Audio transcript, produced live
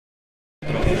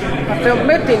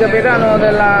Betti, capitano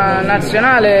della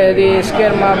nazionale di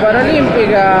Scherma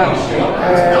paralimpica,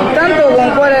 intanto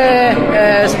con quale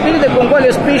spirito e con quali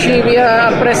auspici vi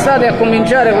apprestate a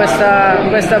cominciare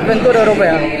questa avventura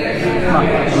europea?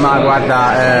 Ma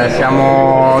guarda,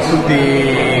 siamo tutti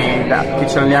che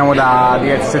ci alleniamo da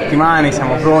diverse settimane,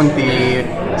 siamo pronti,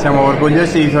 siamo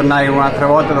orgogliosi di tornare un'altra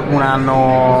volta dopo un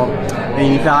anno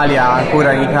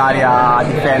ancora in Italia, a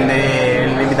difendere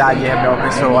le medaglie che abbiamo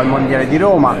preso al Mondiale di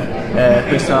Roma.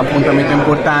 Questo è un appuntamento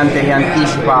importante che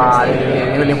anticipa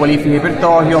le qualifiche per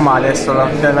Tokyo, ma adesso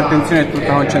l'attenzione è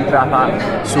tutta concentrata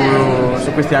su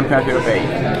questi campionati europei.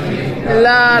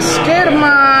 La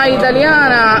scherma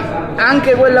italiana,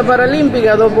 anche quella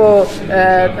paralimpica, dopo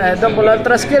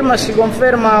l'altra scherma si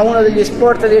conferma uno degli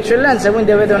sport di eccellenza,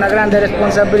 quindi avete una grande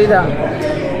responsabilità.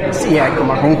 Sì, ecco,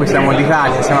 ma comunque siamo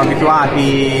l'Italia, siamo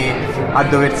abituati a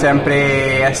dover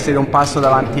sempre essere un passo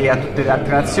davanti a tutte le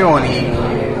altre nazioni.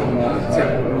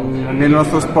 Nel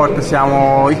nostro sport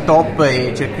siamo il top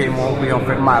e cercheremo di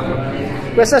confermarlo.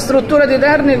 Questa struttura di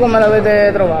Terni come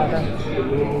l'avete trovata?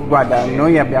 Guarda,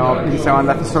 noi siamo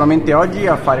andati solamente oggi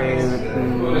a fare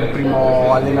il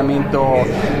primo allenamento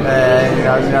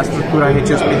nella struttura che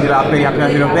ci ospiterà per i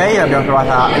campionati europei, l'abbiamo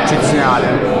trovata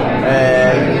eccezionale.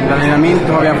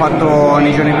 L'allenamento che abbiamo fatto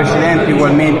nei giorni precedenti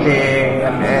ugualmente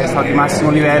è stato di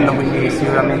massimo livello, quindi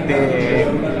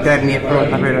sicuramente Terni è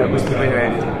pronta per questi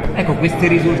eventi. Ecco, questi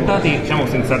risultati diciamo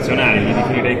sensazionali, li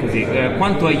definirei così,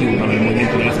 quanto aiutano il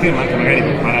movimento della scherma anche magari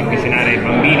per far avvicinare i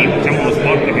bambini, diciamo uno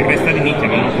sport che resta di nicchia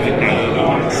ma non così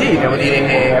tanto? Sì, devo dire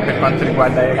che per quanto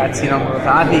riguarda i ragazzi non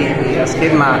dotati, la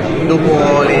scherma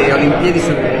dopo le Olimpiadi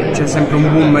c'è sempre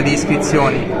un boom di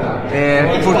iscrizioni.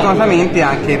 Fortunatamente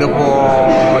anche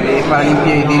dopo le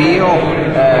Paralimpiadi di Rio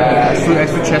è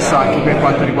successo anche per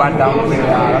quanto riguarda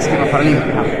la scherma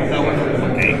paralimpica.